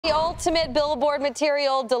The ultimate billboard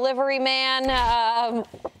material delivery man.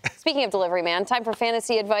 Speaking of delivery man, time for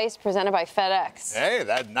fantasy advice presented by FedEx. Hey,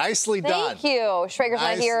 that nicely done. Thank you. Schrager's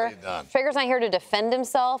not here. Schrager's not here to defend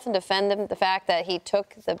himself and defend the fact that he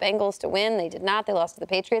took the Bengals to win. They did not. They lost to the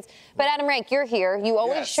Patriots. But Adam Rank, you're here. You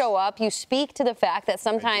always show up. You speak to the fact that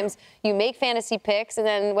sometimes you make fantasy picks, and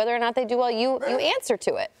then whether or not they do well, you answer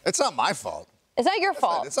to it. It's not my fault. It's not your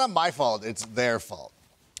fault. It's not my fault. It's their fault.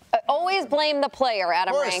 Always blame the player,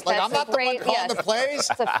 Adam Rank. Like, I'm not the one calling the plays.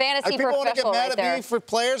 It's a fantasy people want to get mad right at me for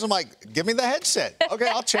players. I'm like, give me the headset. Okay,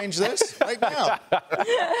 I'll change this right now.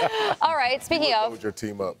 All right, speaking of, your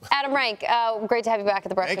team up. Adam Rank, great to have you back at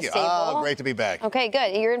the breakfast table. Oh, great to be back. Okay,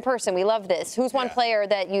 good. You're in person. We love this. Who's one player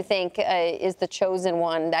that you think is the chosen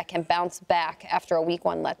one that can bounce back after a week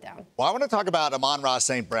 1 letdown? Well, I want to talk about Amon-Ra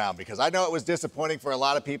St. Brown because I know it was disappointing for a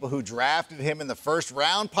lot of people who drafted him in the first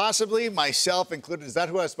round, possibly, myself included. Is that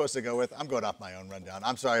who I was supposed to go with? I'm going off my own rundown.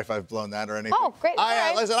 I'm sorry if I've blown that or anything. Oh, great.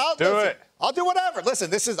 Listen, I'll do whatever.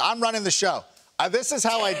 Listen, I'm running the show. This is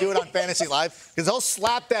how I do it on Fantasy Live because they'll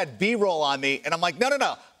slap that B-roll on me, and I'm like,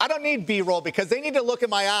 no. I don't need B-roll because they need to look at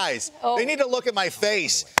my eyes. Oh. They need to look at my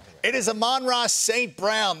face. It is Amon-Ra St.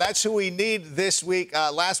 Brown. That's who we need this week.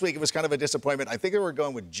 Last week, it was kind of a disappointment. I think they were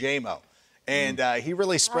going with J-Mo, and he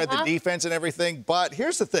really spread the defense and everything. But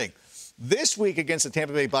here's the thing. This week against the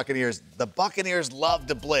Tampa Bay Buccaneers, the Buccaneers love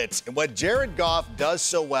to blitz. And what Jared Goff does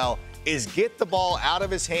so well is get the ball out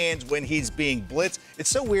of his hands when he's being blitzed.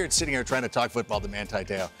 It's so weird sitting here trying to talk football to Manti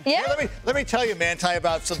Te'o. Yeah. Let me tell you, Manti,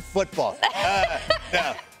 about some football.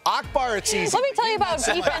 No. Akbar, it's easy. Let me tell you about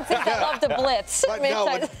defenses that love to blitz. But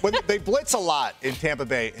no, when they blitz a lot in Tampa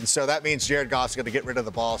Bay, and so that means Jared Goff's going to get rid of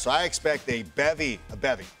the ball. So I expect a bevy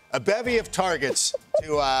of targets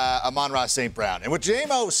to Amon-Ra St. Brown. And with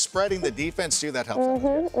J-Mo spreading the defense, too, that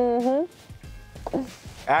helps.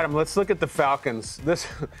 Adam, let's look at the Falcons. This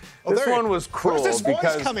one was cruel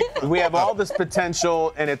because we have all this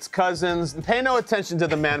potential, and it's Cousins. Pay no attention to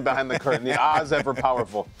the man behind the curtain, the Oz ever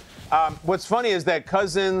powerful. What's funny is that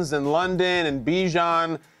Cousins and London and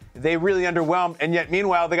Bijan, they really underwhelmed. And yet,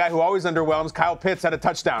 meanwhile, the guy who always underwhelms, Kyle Pitts, had a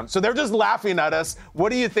touchdown. So they're just laughing at us.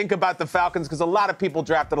 What do you think about the Falcons? Because a lot of people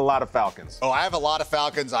drafted a lot of Falcons. Oh, I have a lot of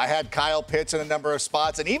Falcons. I had Kyle Pitts in a number of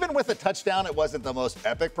spots. And even with a touchdown, it wasn't the most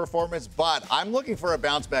epic performance. But I'm looking for a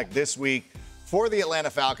bounce back this week for the Atlanta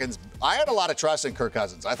Falcons. I had a lot of trust in Kirk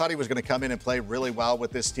Cousins. I thought he was going to come in and play really well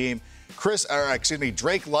with this team.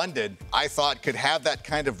 Drake London, I thought could have that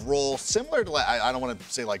kind of role similar to, I don't want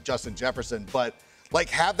to say like Justin Jefferson, but like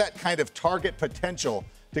have that kind of target potential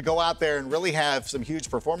to go out there and really have some huge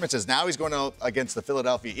performances. Now he's going against the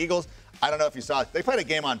Philadelphia Eagles. I don't know if you saw it. They played a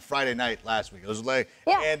game on Friday night last week. It was late.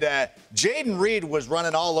 Yeah. And Jaden Reed was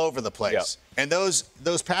running all over the place. Yep. And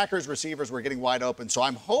those Packers receivers were getting wide open. So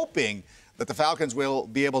I'm hoping that the Falcons will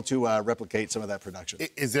be able to replicate some of that production.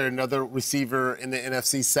 Is there another receiver in the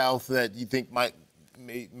NFC South that you think might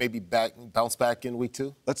maybe bounce back in week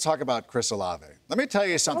 2? Let's talk about Chris Olave. Let me tell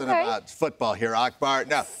you something about football here, Akbar.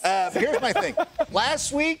 Now, here's my thing.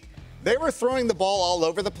 Last week, they were throwing the ball all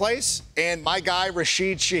over the place, and my guy,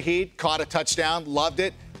 Rashid Shaheed, caught a touchdown, loved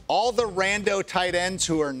it. All the rando tight ends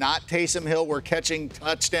who are not Taysom Hill were catching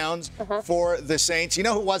touchdowns for the Saints. You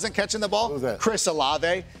know who wasn't catching the ball? Who's that? Chris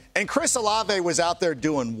Olave. And Chris Olave was out there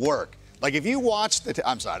doing work. Like, if you watch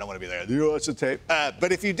I'm sorry, I don't want to be there. You watch the tape.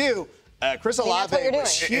 But if you do, Chris Olave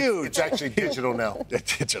was huge. It's actually digital now.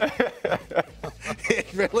 Digital.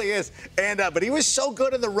 It really is. And but he was so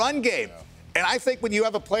good in the run game. Yeah. And I think when you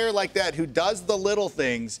have a player like that who does the little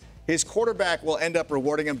things, his quarterback will end up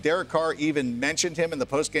rewarding him. Derek Carr even mentioned him in the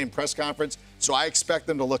post-game press conference. So I expect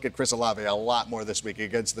them to look at Chris Olave a lot more this week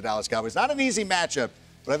against the Dallas Cowboys. Not an easy matchup,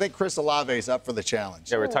 but I think Chris Olave is up for the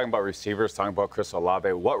challenge. Yeah, we're talking about receivers, talking about Chris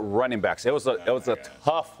Olave. What running backs? It was a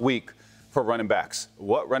tough week for running backs.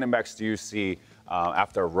 What running backs do you see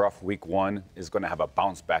after a rough week 1 is going to have a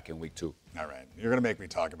bounce back in week 2? All right, you're going to make me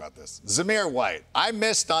talk about this. Zamir White. I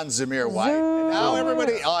missed on Zamir White. And now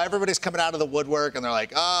everybody's coming out of the woodwork, and they're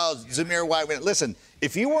like, oh, Zamir White. Listen,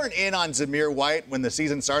 if you weren't in on Zamir White when the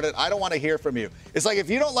season started, I don't want to hear from you. It's like if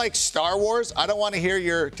you don't like Star Wars, I don't want to hear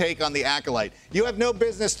your take on The Acolyte. You have no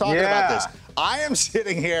business talking about this. I am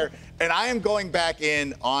sitting here, and I am going back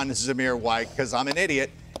in on Zamir White because I'm an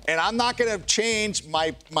idiot. And I'm not going to change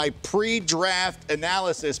my pre-draft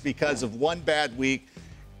analysis because of one bad week.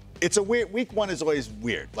 It's a weird week 1 is always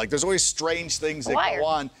weird. Like there's always strange things that go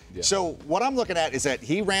on. Yeah. So what I'm looking at is that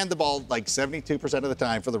he ran the ball like 72% of the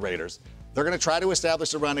time for the Raiders. They're going to try to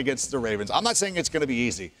establish a run against the Ravens. I'm not saying it's going to be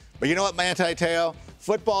easy, but you know what, Manti Te'o?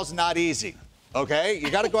 Football's not easy. Okay, you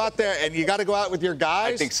got to go out there and you got to go out with your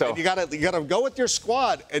guys. I think so. And you got to go with your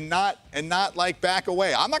squad and not like back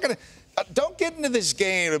away. I'm not gonna. Don't get into this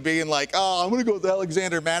game of being like, oh, I'm gonna go with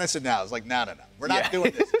Alexander Madison now. It's like, no. We're not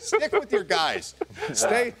doing this. Stick with your guys.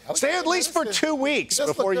 Stay at least for 2 weeks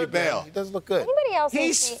before you bail. Man. He does look good. Anybody else?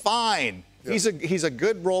 He's fine. Yeah. He's a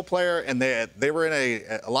good role player, and they were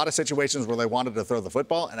in a lot of situations where they wanted to throw the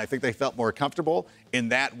football, and I think they felt more comfortable in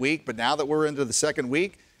that week. But now that we're into the second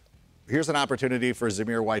week, here's an opportunity for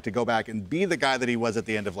Zamir White to go back and be the guy that he was at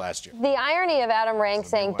the end of last year. The irony of Adam Rank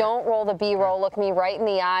saying, don't roll the B-roll, look me right in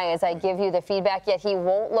the eye as I give you the feedback, yet he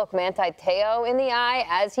won't look Manti Te'o in the eye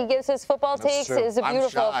as he gives his football takes is a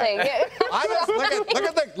beautiful thing.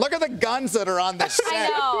 Look at the guns that are on this set.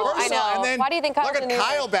 I know. And then why do you think look at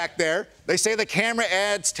Kyle back there. They say the camera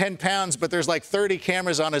adds 10 pounds, but there's like 30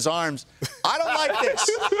 cameras on his arms. I don't like this.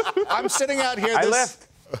 I'm sitting out here.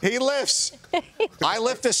 He lifts. I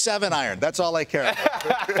lift a 7-iron. That's all I care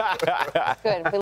about. Good.